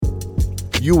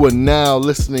You are now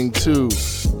listening to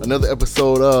another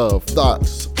episode of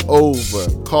Thoughts Over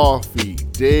Coffee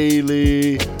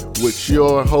Daily with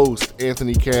your host,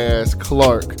 Anthony Cass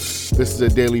Clark. This is a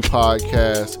daily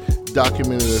podcast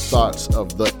documenting the thoughts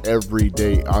of the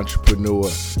everyday entrepreneur.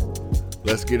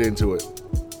 Let's get into it.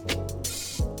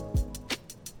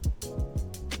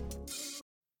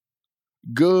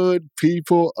 Good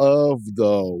people of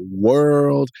the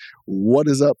world, what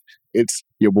is up? It's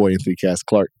your boy, Anthony Cass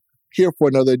Clark, here for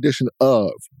another edition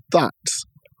of Thoughts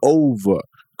Over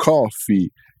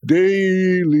Coffee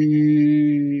Daily.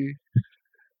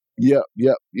 Yep.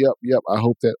 I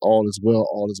hope that all is well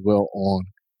on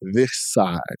this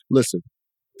side. Listen,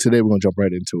 today we're going to jump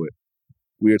right into it.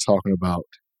 We are talking about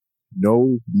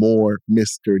no more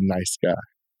Mr. Nice Guy.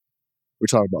 We're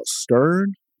talking about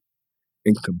stern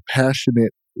and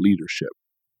compassionate leadership.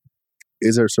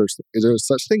 Is there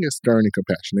such thing as stern and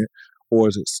compassionate, or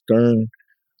is it stern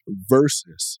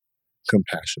versus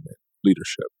compassionate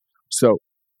leadership? So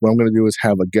what I'm going to do is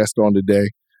have a guest on today.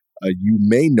 You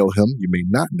may know him, you may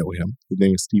not know him. His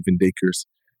name is Stephen Dakers.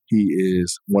 He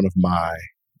is one of my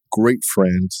great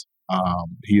friends.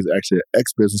 He's actually an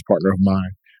ex-business partner of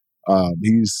mine.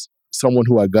 He's someone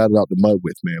who I got out the mud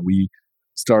with, man. We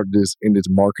started this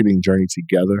marketing journey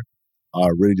together,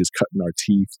 really just cutting our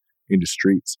teeth in the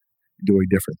streets, doing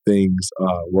different things,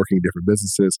 working different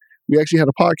businesses. We actually had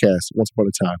a podcast once upon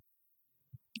a time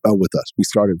with us. We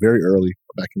started very early.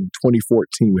 Back in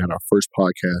 2014, we had our first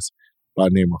podcast by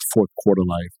the name of Fourth Quarter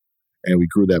Life, and we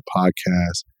grew that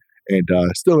podcast, and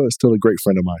still a great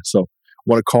friend of mine. So I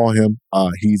want to call him.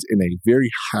 He's in a very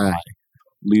high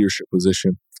leadership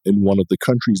position in one of the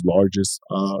country's largest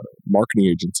marketing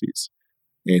agencies,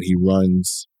 and he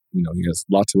runs, he has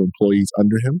lots of employees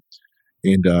under him.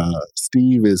 And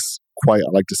Steve is I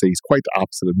like to say he's quite the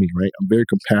opposite of me, right? I'm very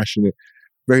compassionate,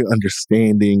 very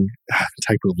understanding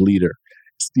type of leader.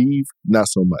 Steve, not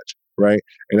so much, right?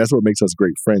 And that's what makes us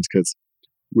great friends, because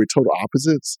we're total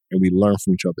opposites and we learn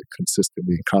from each other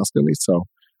consistently and constantly. So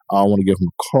I want to give him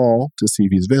a call to see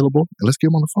if he's available, and let's get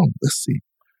him on the phone. Let's see.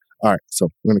 All right, so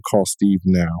we're going to call Steve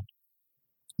now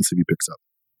and see if he picks up.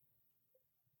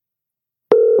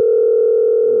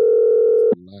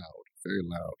 Loud, very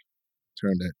loud.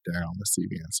 Turn that down. Let's see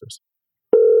if he answers.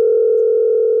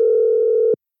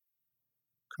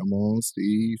 Come on,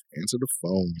 Steve. Answer the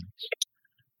phone.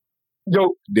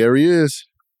 Yo. There he is.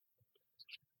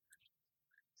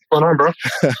 What's going on, bro?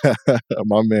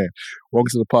 My man. Welcome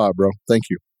to the pod, bro. Thank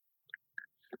you.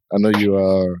 I know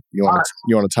you're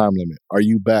on a time limit. Are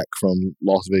you back from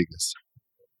Las Vegas?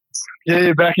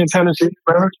 Yeah, back in Tennessee,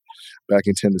 bro. Back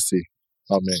in Tennessee.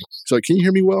 Oh, man. So can you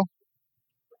hear me well?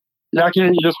 Yeah, I can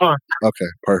hear you just fine. Okay,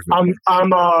 perfect. I'm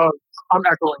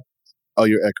echoing. Oh,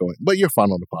 you're echoing. But you're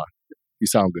fine on the pod. You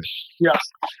sound good. Yes.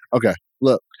 Okay.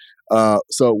 Look,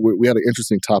 so we had an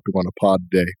interesting topic on the pod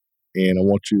today, and I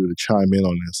want you to chime in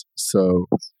on this. So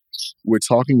we're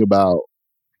talking about,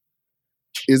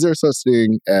 is there such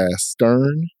thing as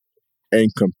stern and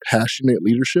compassionate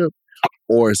leadership,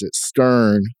 or is it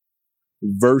stern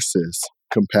versus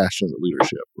compassionate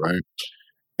leadership, right?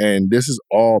 And this is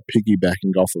all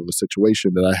piggybacking off of a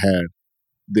situation that I had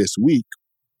this week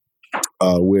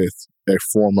with a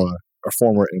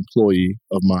former employee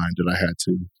of mine that I had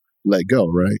to let go,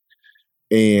 right?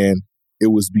 And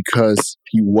it was because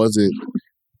he wasn't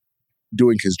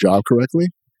doing his job correctly.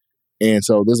 And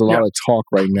so there's a lot of talk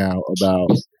right now about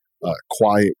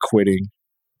quiet quitting,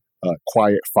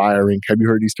 quiet firing. Have you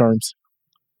heard these terms?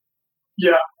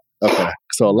 Yeah. Okay.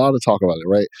 So a lot of talk about it,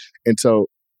 right? And so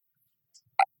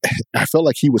I felt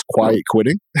like he was quiet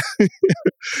quitting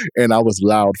and I was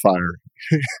loud firing.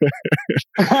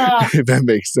 If that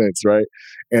makes sense, right?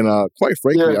 And quite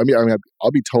frankly, I mean,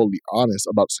 I'll be totally honest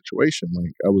about the situation.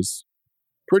 Like, I was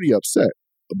pretty upset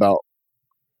about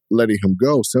letting him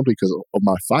go simply because of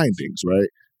my findings, right?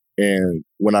 And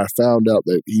when I found out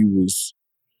that he was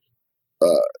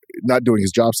not doing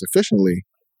his job sufficiently,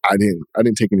 I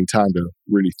didn't take any time to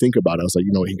really think about it. I was like,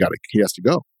 he has to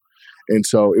go. And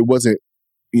so it wasn't,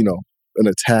 an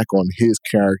attack on his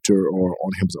character or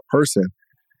on him as a person,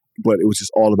 but it was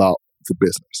just all about the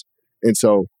business. And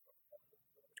so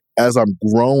as I'm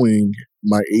growing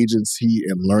my agency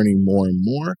and learning more and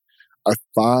more, I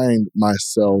find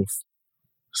myself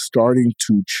starting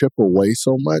to chip away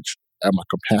so much at my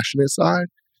compassionate side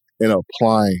and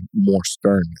applying more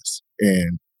sternness.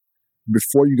 And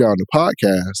before you got on the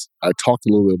podcast, I talked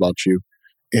a little bit about you,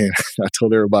 and I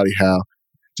told everybody how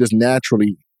just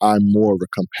naturally I'm more of a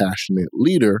compassionate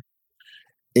leader,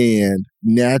 and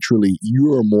naturally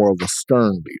you're more of a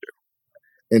stern leader.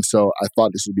 And so I thought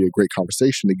this would be a great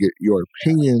conversation to get your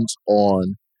opinions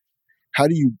on how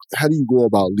do you go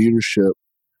about leadership,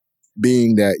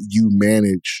 being that you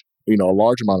manage, a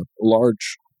large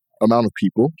amount of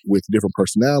people with different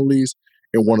personalities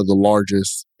in one of the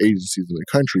largest agencies in the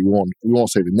country? We won't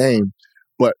say the name,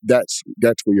 but that's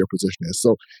where your position is.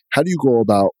 So how do you go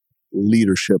about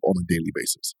leadership on a daily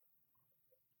basis?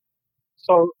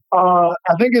 So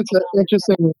I think it's an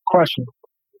interesting question.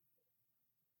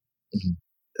 Mhm.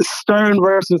 Stern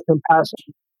versus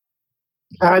compassion.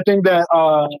 And I think that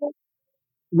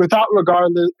without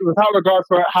regard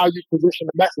for how you position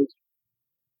the message,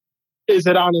 is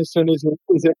it honest and is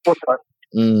it forthright?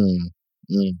 Mm.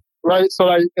 Right? So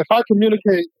like if I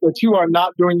communicate that you are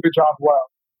not doing your job well,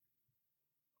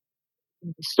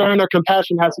 stern or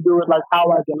compassion has to do with like how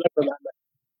I deliver that message.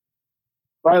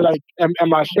 Right? Like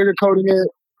am I sugarcoating it?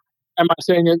 Am I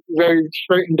saying it very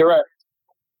straight and direct?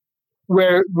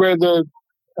 Where the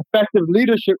effective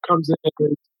leadership comes in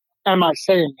is, am I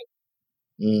saying it?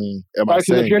 Am I Right? Because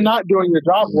if saying you're it? not doing your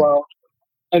job well,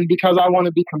 and because I want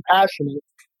to be compassionate,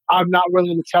 I'm not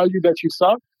willing to tell you that you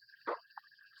suck,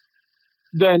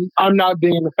 then I'm not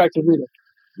being an effective leader.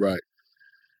 Right.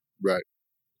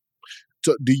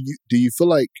 So do you feel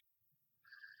like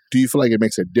it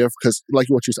makes a difference? Because like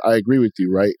what you said, I agree with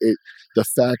you, right? The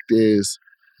fact is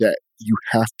that you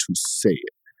have to say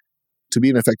it. To be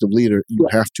an effective leader, you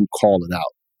have to call it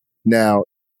out. Now,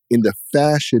 in the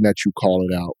fashion that you call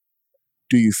it out,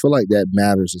 do you feel like that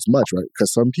matters as much, right?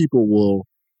 Because some people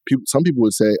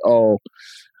would say, oh,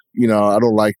 I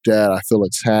don't like that, I feel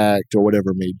attacked, or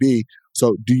whatever it may be.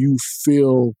 So do you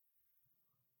feel,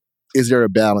 is there a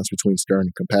balance between stern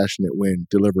and compassionate when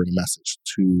delivering a message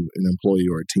to an employee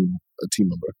or a team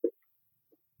member?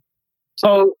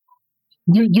 So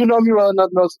you know me well enough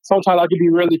to know sometimes I can be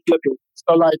really flippant.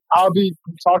 So like I'll be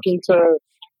talking to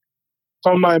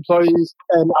some of my employees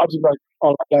and I'll just be like,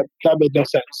 oh, that made no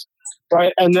sense.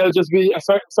 Right? And there'll just be a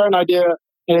certain idea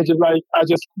and it's just like I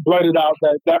just blurted out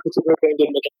that particular thing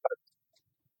didn't make sense.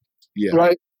 Yeah.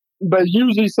 Right? But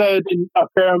usually said in a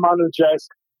fair amount of jest,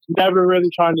 never really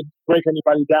trying to break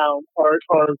anybody down or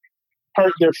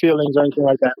hurt their feelings or anything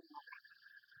like that.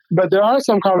 But there are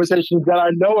some conversations that I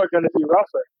know are going to be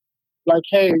rougher. Like,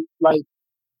 hey, like,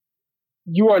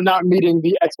 you are not meeting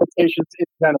the expectations in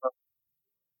general.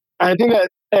 And I think that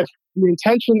if the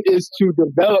intention is to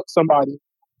develop somebody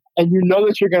and you know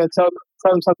that you're going to tell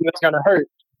them something that's going to hurt,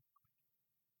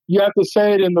 you have to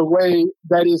say it in the way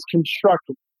that is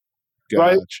constructive.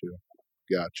 Right?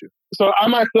 Got you. So I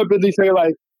might flippantly say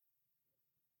like,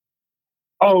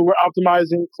 oh, we're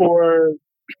optimizing for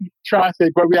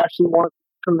traffic, but we actually want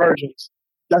conversions.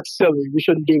 That's silly. We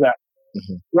shouldn't do that.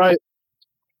 Mm-hmm. Right?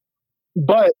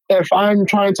 But if I'm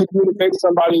trying to communicate to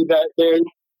somebody that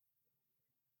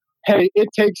hey, it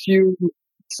takes you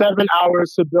 7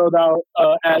 hours to build out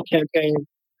an ad campaign,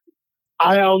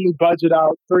 I only budget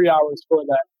out 3 hours for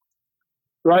that.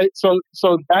 Right? So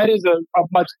that is a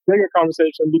much bigger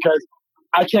conversation because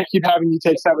I can't keep having you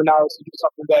take 7 hours to do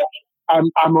something that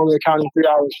I'm only accounting 3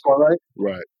 hours for, right?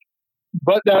 Right.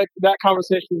 But that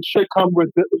conversation should come with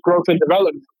growth and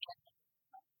development.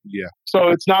 Yeah. So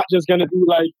it's not just going to be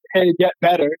like, hey, get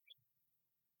better.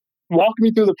 Walk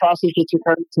me through the process that you're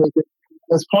currently taking.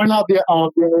 Let's point out the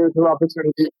areas of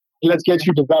opportunity. And let's get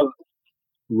you developed.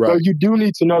 Right. So you do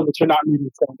need to know that you're not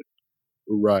meeting standards.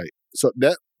 Right. So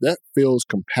that feels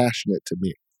compassionate to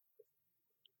me.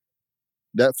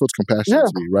 That feels compassionate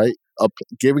to me, right?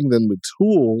 Giving them the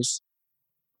tools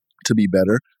to be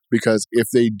better, because if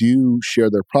they do share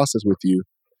their process with you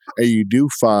and you do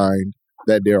find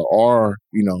that there are,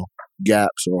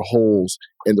 gaps or holes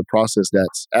in the process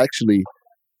that's actually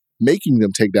making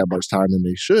them take that much time than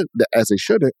they shouldn't,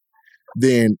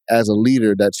 then as a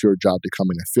leader, that's your job to come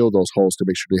in and fill those holes to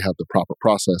make sure they have the proper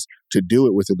process to do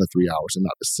it within the 3 hours and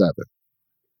not the 7.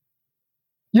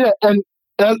 Yeah, and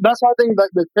that's why I think that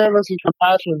the fairness and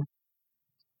compassion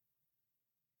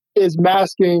is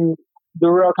masking the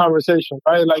real conversation,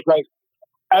 right? Like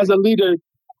as a leader,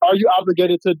 are you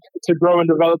obligated to grow and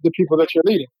develop the people that you're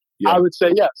leading? Yeah. I would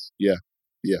say yes. Yeah,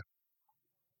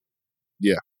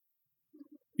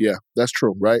 that's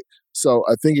true, right? So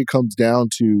I think it comes down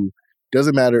to,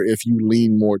 doesn't matter if you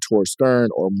lean more towards stern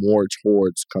or more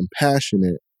towards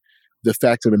compassionate. The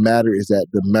fact of the matter is that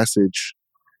the message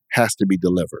has to be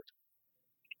delivered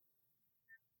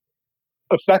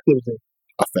effectively.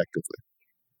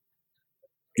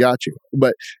 Got you.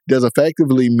 But does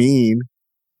effectively mean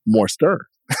more stern?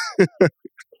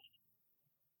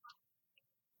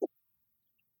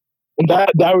 And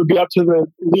that would be up to the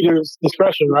leader's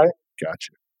discretion, right? Got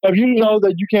you. If you know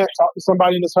that you can't talk to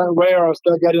somebody in a certain way or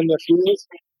still get in their feelings,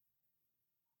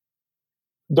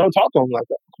 don't talk to them like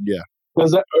that. Yeah.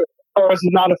 Because or this is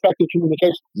not effective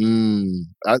communication.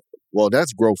 Well,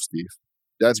 that's growth, Steve.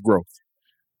 That's growth.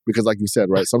 Because like you said,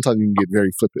 right, sometimes you can get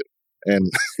very flippant.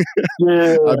 And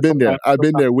Yeah, I've been there. I've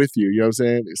been there with you. You know what I'm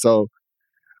saying? So,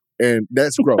 and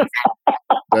that's growth.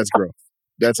 That's growth.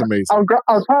 That's amazing. I'm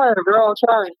trying, bro. I'm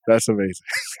trying. That's amazing.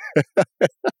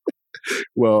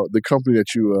 Well, the company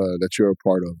that you're a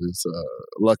part of is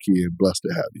lucky and blessed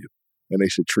to have you, and they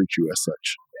should treat you as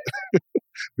such.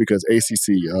 Because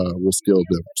ACC will steal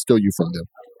you from them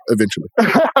eventually.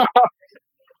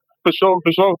 For sure.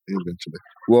 Eventually.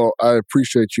 Well, I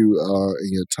appreciate you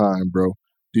and your time, bro.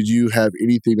 Did you have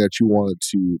anything that you wanted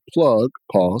to plug,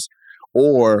 pause,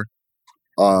 or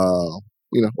or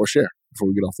share before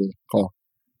we get off the call?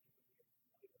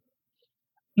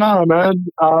 No, man.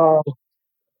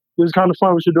 It was kind of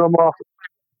fun. We should do them more.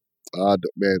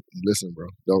 Man, listen, bro.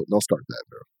 Don't start that,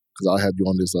 bro. Because I'll have you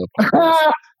on this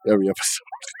podcast every episode.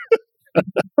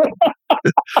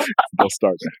 Don't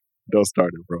start that. Don't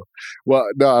start it, bro. Well,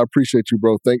 no, I appreciate you,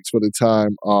 bro. Thanks for the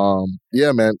time.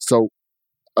 Yeah, man. So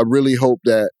I really hope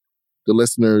that the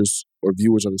listeners or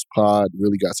viewers of this pod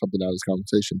really got something out of this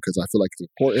conversation, because I feel like it's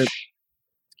important,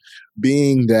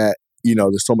 being that,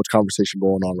 there's so much conversation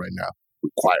going on right now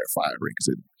with quiet firings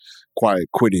and quiet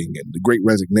quitting and the great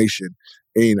resignation.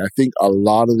 And I think a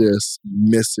lot of this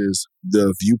misses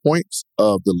the viewpoints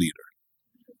of the leader,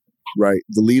 right?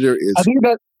 The leader is... I think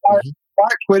that quiet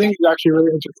quitting is actually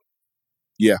really interesting.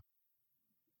 Yeah.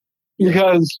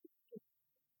 Because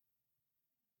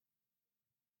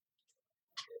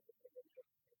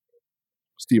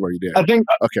Steve, are you there? I think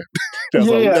okay. That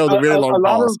was a very long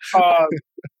pause.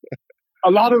 A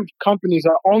lot of companies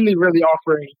are only really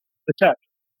offering the tech,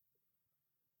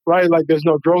 right? Like there's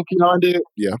no growth beyond it.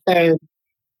 Yeah. And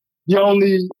the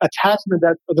only attachment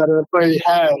that an employee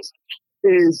has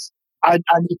is I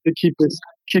need to keep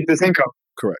this income.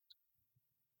 Correct.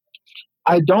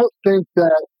 I don't think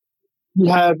that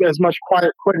you have as much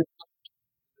quiet quitting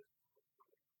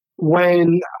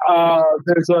when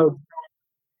there's a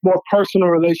more personal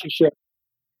relationship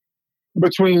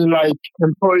between like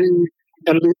employee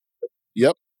and leader.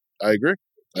 Yep, I agree.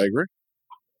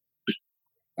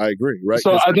 Right?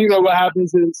 So I think that what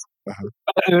happens is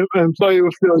an employee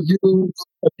will feel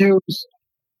abused,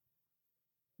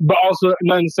 but also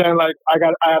understand like I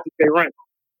have to pay rent.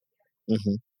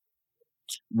 Mm-hmm.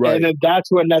 Right. And then that's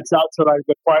what nets out to like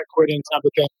the quiet quitting type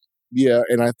of thing. Yeah,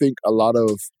 and I think a lot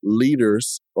of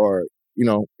leaders are, and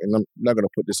I'm not going to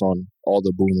put this on all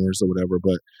the boomers or whatever,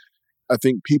 but I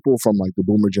think people from like the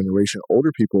boomer generation,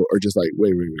 older people, are just like,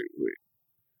 wait.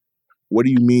 What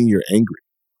do you mean you're angry?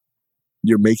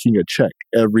 You're making a check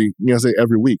every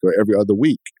week or every other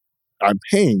week. I'm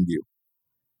paying you.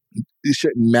 It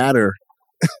shouldn't matter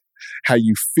how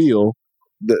you feel.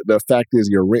 The fact is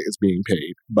your rent is being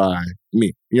paid by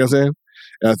me. You know what I'm saying?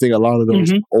 And I think a lot of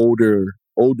those older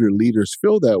leaders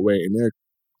feel that way, and they're,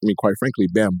 quite frankly,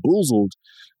 bamboozled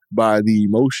by the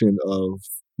emotion of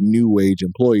new wage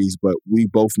employees. But we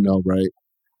both know, right,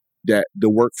 that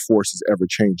the workforce is ever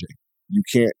changing. You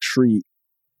can't treat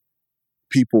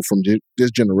people from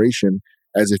this generation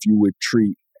as if you would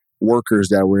treat workers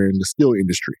that were in the steel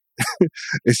industry.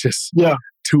 It's just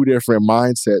two different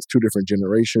mindsets, two different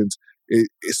generations.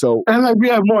 And like we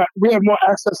have more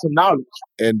access to knowledge.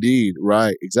 Indeed,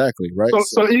 right, exactly, right.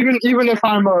 So even if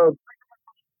I'm a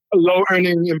low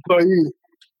earning employee,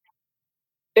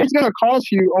 it's going to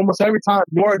cost you almost every time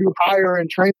more to hire and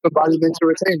train somebody than to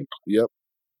retain. Yep.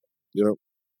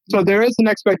 So there is an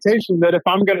expectation that if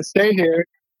I'm going to stay here,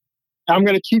 I'm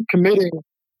going to keep committing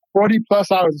 40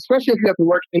 plus hours, especially if you have to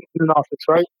work in an office,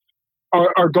 right?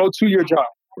 Or go to your job.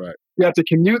 Right. You have to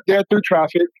commute there through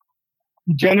traffic.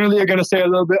 Generally, you're going to stay a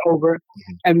little bit over,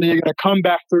 and then you're going to come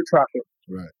back through traffic.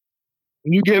 Right.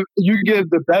 You give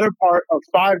the better part of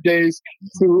 5 days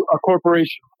to a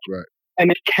corporation. Right.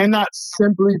 And it cannot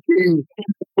simply be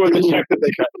for the check that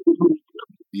they cut.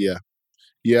 Yeah.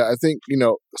 Yeah, I think,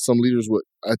 some leaders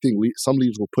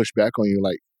will push back on you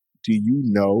like, do you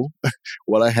know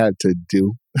what I had to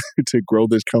do to grow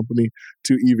this company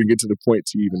to even get to the point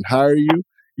to even hire you?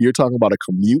 You're talking about a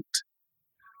commute.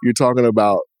 You're talking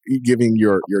about giving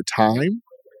your time.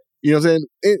 You know what I'm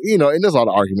saying? And there's a lot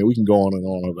of argument. We can go on and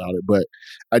on about it. But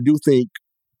I do think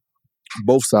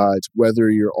both sides, whether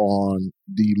you're on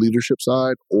the leadership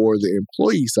side or the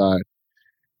employee side,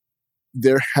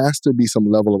 there has to be some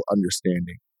level of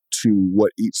understanding to where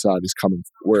each side is coming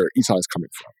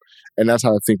from. And that's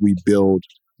how I think we build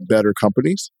better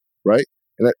companies, right?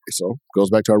 And that goes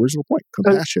back to our original point,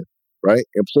 compassion, right?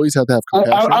 Employees have to have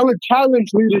compassion. I would challenge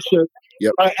leadership.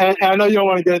 Yep. And I know you don't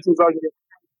want to get into this argument,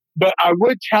 but I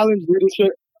would challenge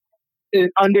leadership in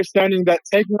understanding that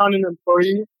taking on an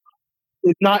employee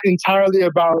is not entirely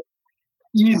about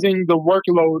easing the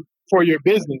workload for your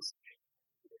business.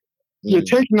 You're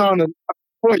taking on an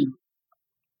employee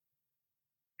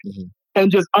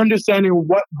and just understanding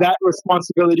what that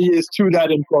responsibility is to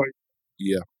that employee.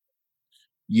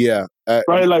 Yeah.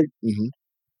 Right? Like,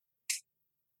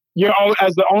 you're all,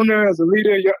 as the owner, as a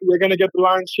leader, you're going to get the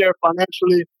lion's share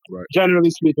financially, generally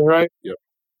speaking, right? Yep.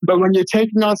 But when you're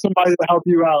taking on somebody to help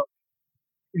you out,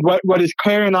 what is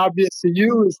clear and obvious to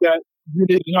you is that you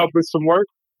need help with some work.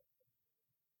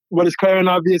 What is clear and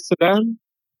obvious to them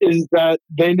is that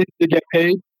they need to get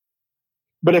paid.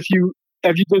 But if you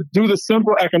could do the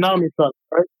simple economics of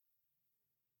it, right?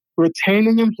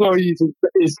 Retaining employees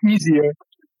is easier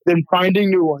than finding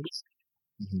new ones.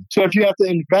 So if you have to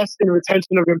invest in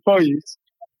retention of employees,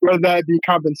 whether that be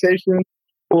compensation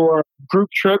or group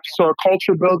trips or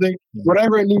culture building,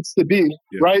 whatever it needs to be,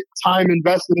 right? Time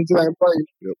invested into that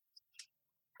employee.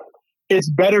 It's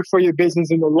better for your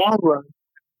business in the long run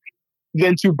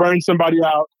than to burn somebody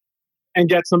out and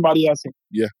get somebody else in.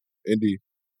 Yeah, indeed.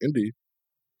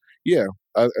 Yeah,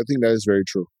 I think that is very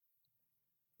true.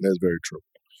 That is very true.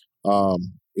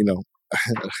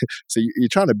 So you're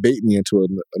trying to bait me into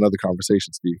another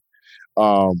conversation, Steve.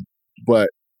 But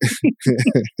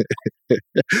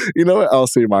you know what? I'll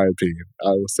say my opinion.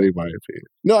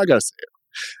 No, I gotta say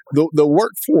it. The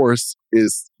workforce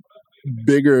is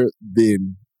bigger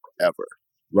than ever,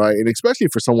 right? And especially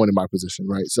for someone in my position,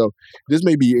 right? So this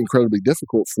may be incredibly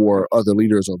difficult for other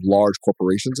leaders of large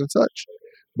corporations and such.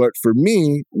 But for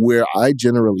me, where I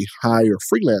generally hire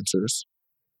freelancers,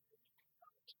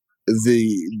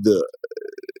 the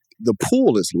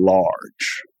pool is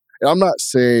large. And I'm not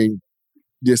saying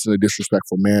this in a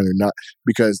disrespectful manner, not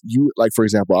because you, like, for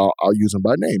example, I'll use him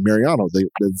by name, Mariano, the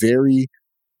very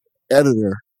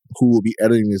editor who will be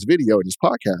editing this video and this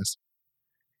podcast.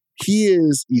 He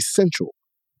is essential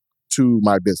to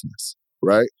my business,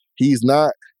 right? He's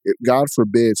not, God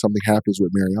forbid something happens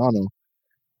with Mariano,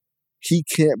 he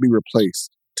can't be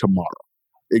replaced tomorrow.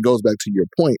 It goes back to your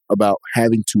point about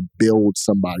having to build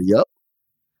somebody up,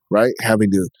 right?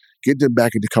 Having to get them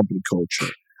back into company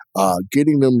culture,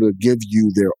 getting them to give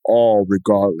you their all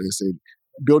regardless, and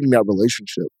building that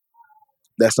relationship.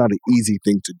 That's not an easy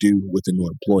thing to do with a new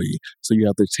employee. So you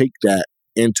have to take that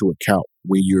into account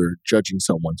when you're judging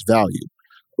someone's value,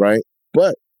 right?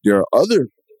 But there are other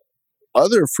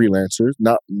freelancers,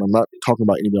 I'm not talking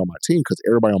about anybody on my team, because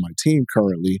everybody on my team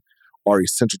currently are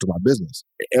essential to my business.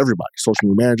 Everybody, social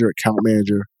media manager, account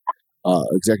manager,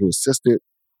 executive assistant,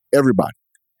 everybody.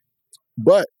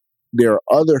 But there are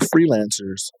other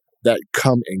freelancers that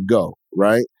come and go,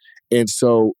 right? And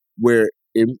so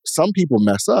some people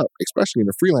mess up, especially in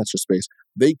the freelancer space,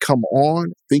 they come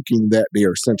on thinking that they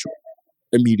are essential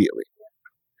immediately,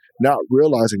 not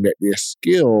realizing that their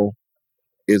skill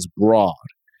is broad.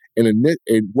 And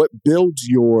what builds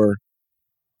your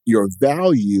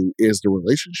value is the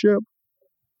relationship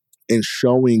and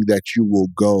showing that you will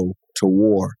go to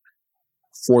war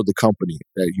for the company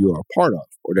that you are a part of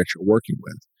or that you're working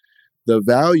with. The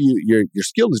value, your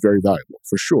skill is very valuable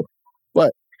for sure.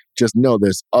 But just know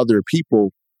there's other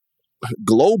people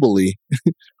globally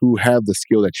who have the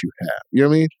skill that you have. You know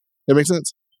what I mean? That makes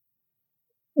sense?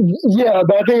 Yeah,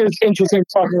 but I think it's interesting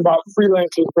talking about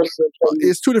freelancers versus employees.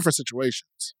 It's two different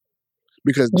situations.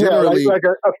 Because generally... like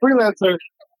a freelancer,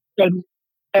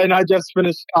 and I just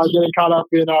finished getting caught up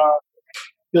in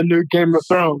the new Game of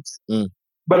Thrones.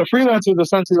 But a freelancer is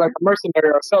essentially like a mercenary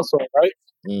or a sellsword,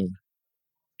 right?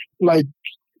 Like,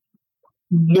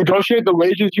 negotiate the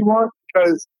wages you want,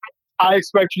 because I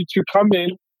expect you to come in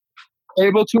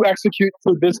able to execute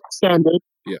to this standard.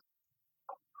 Yeah.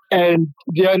 And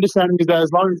the understanding is that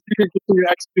as long as you can continue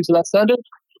to execute to that standard,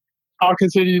 I'll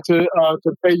continue to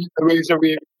pay you the wages that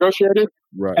we negotiated.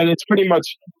 Right. And it's pretty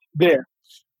much there.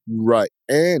 Right.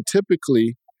 And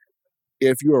typically,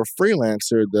 if you're a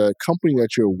freelancer, the company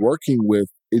that you're working with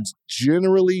is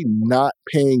generally not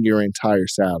paying your entire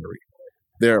salary.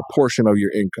 They're a portion of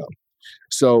your income.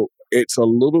 So you have a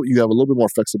little bit more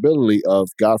flexibility of,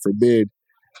 God forbid,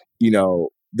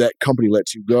 that company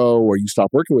lets you go or you stop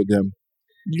working with them.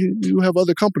 You have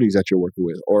other companies that you're working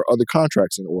with or other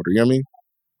contracts in order. You know what I mean?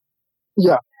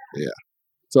 Yeah. Yeah.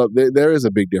 So there is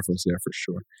a big difference there for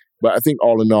sure. But I think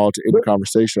all in all, to end the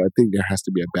conversation, I think there has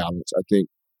to be a balance. I think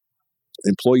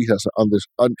employees have to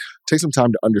take some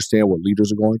time to understand what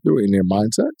leaders are going through in their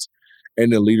mindsets,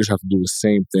 and then leaders have to do the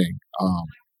same thing.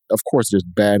 Of course, there's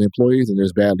bad employees and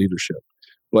there's bad leadership,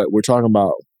 but we're talking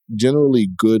about generally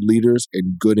good leaders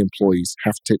and good employees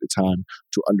have to take the time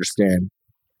to understand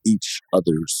each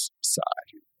other's side.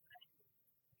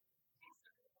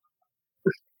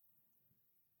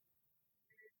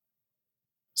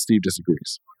 Steve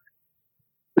disagrees.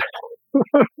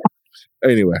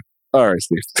 Anyway, all right,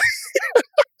 Steve.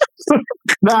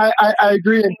 No, I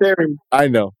agree in theory. I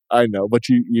know, but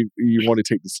you want to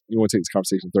take this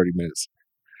conversation 30 minutes.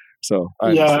 So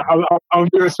yeah, I'll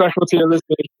be respectful to your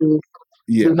listeners.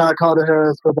 Yeah, do not call the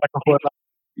Harris for back and forth.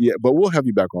 Yeah, but we'll have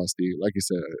you back on, Steve. Like you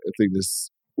said, I think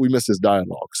we missed this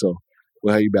dialogue, so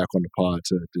we'll have you back on the pod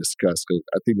to discuss, because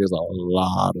I think there's a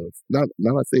lot of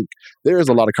there is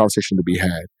a lot of conversation to be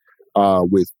had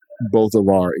with both of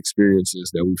our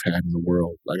experiences that we've had in the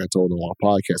world. Like I told them on our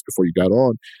podcast before you got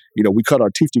on, we cut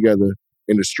our teeth together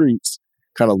in the streets,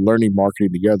 kind of learning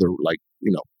marketing together, like,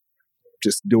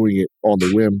 just doing it on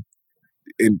the whim,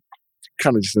 in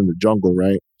kind of just in the jungle,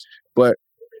 right? But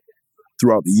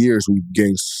throughout the years, we've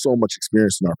gained so much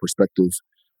experience in our respective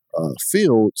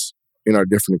fields, in our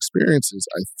different experiences.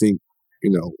 I think,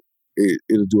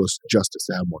 it'll do us justice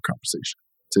to have more conversation,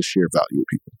 to share value with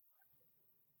people.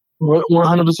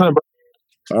 100%,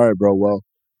 bro. All right, bro. Well,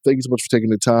 thank you so much for taking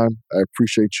the time. I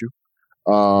appreciate you.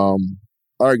 All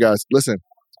right, guys, listen,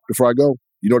 before I go,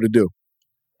 you know what to do.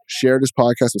 Share this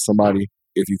podcast with somebody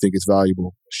if you think it's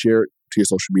valuable. Share it to your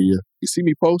social media. You see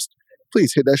me post,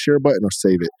 please hit that share button or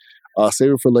save it.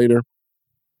 Save it for later.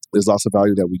 There's lots of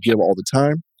value that we give all the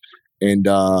time. And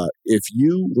if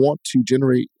you want to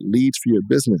generate leads for your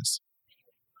business,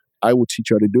 I will teach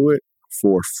you how to do it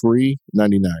for free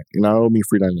 $99. And I don't mean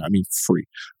free $99, I mean free.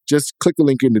 Just click the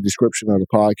link in the description of the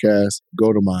podcast.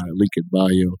 Go to my link in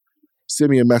bio. Send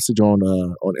me a message on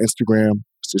Instagram.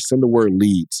 Just send the word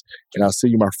leads, and I'll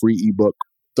send you my free ebook,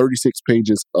 36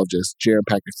 pages of just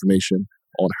jam-packed information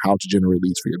on how to generate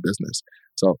leads for your business.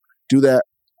 So do that.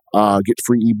 Get the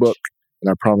free ebook,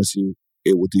 and I promise you,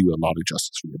 it will do you a lot of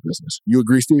justice for your business. You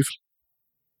agree, Steve?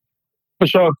 For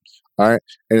sure. All right.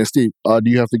 And then, Steve, do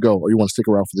you have to go, or you want to stick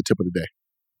around for the tip of the day?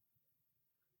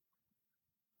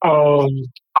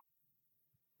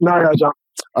 No, I got to jump.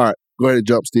 All right. Go ahead and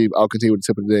jump, Steve. I'll continue with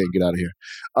the tip of the day and get out of here.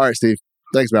 All right, Steve.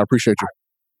 Thanks, man. I appreciate you.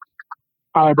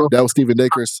 All right, bro. That was Stephen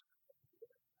Dacres.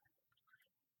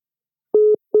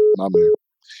 My man.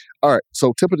 All right.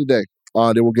 So, tip of the day.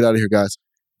 Then we'll get out of here, guys.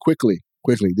 Quickly.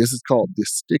 This is called the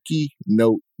sticky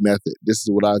note method. This is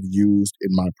what I've used in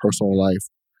my personal life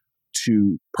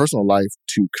to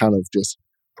kind of just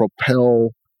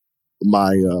propel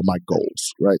my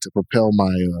goals, right? To propel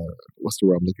my what's the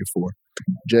word I'm looking for?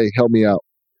 Jay, help me out.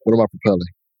 What am I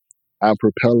propelling? I'm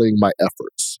propelling my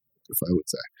efforts, if I would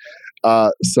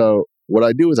say. So what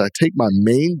I do is I take my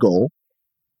main goal,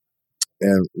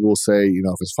 and we'll say,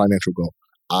 if it's a financial goal,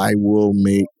 I will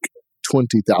make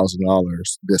 $20,000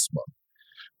 this month.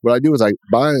 What I do is I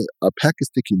buy a pack of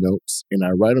sticky notes, and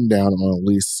I write them down on at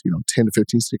least 10 to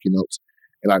 15 sticky notes,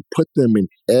 and I put them in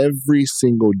every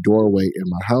single doorway in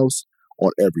my house,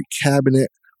 on every cabinet,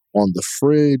 on the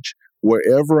fridge,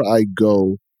 wherever I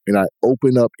go, and I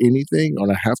open up anything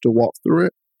and I have to walk through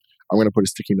it, I'm going to put a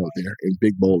sticky note there in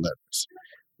big bold letters.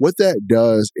 What that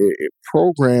does, it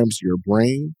programs your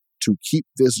brain to keep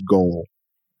this goal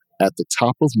at the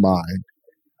top of mind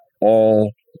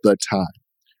all the time.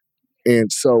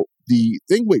 And so the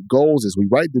thing with goals is we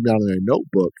write them down in a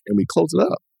notebook and we close it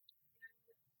up.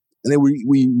 And then we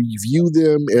review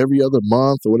them every other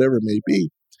month or whatever it may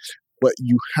be. But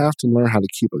you have to learn how to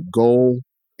keep a goal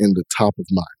in the top of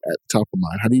mind, at the top of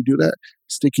mind. How do you do that?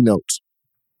 Sticky notes.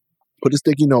 Put a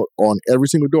sticky note on every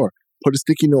single door. Put a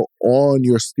sticky note on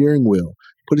your steering wheel.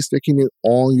 Put a sticky note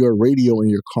on your radio in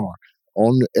your car,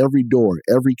 on every door,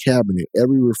 every cabinet,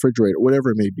 every refrigerator,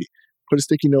 whatever it may be. Put a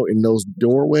sticky note in those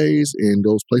doorways, in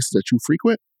those places that you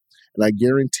frequent, and I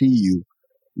guarantee you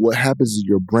what happens is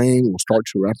your brain will start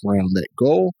to wrap around that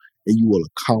goal, and you will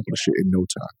accomplish it in no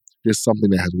time. This is something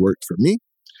that has worked for me,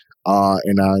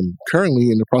 and I'm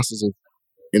currently in the process of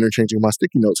interchanging my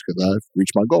sticky notes because I've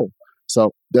reached my goal.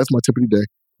 So that's my tip of the day.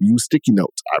 Use sticky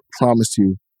notes. I promise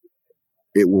you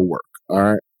it will work. All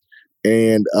right.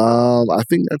 And I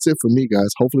think that's it for me,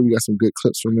 guys. Hopefully we got some good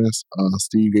clips from this.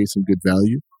 Steve gave some good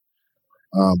value.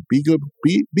 Be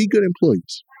good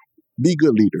employees. Be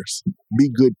good leaders. Be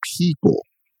good people.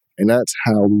 And that's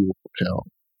how we will propel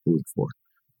moving forward.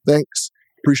 Thanks.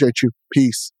 Appreciate you.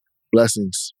 Peace.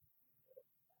 Blessings.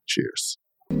 Cheers.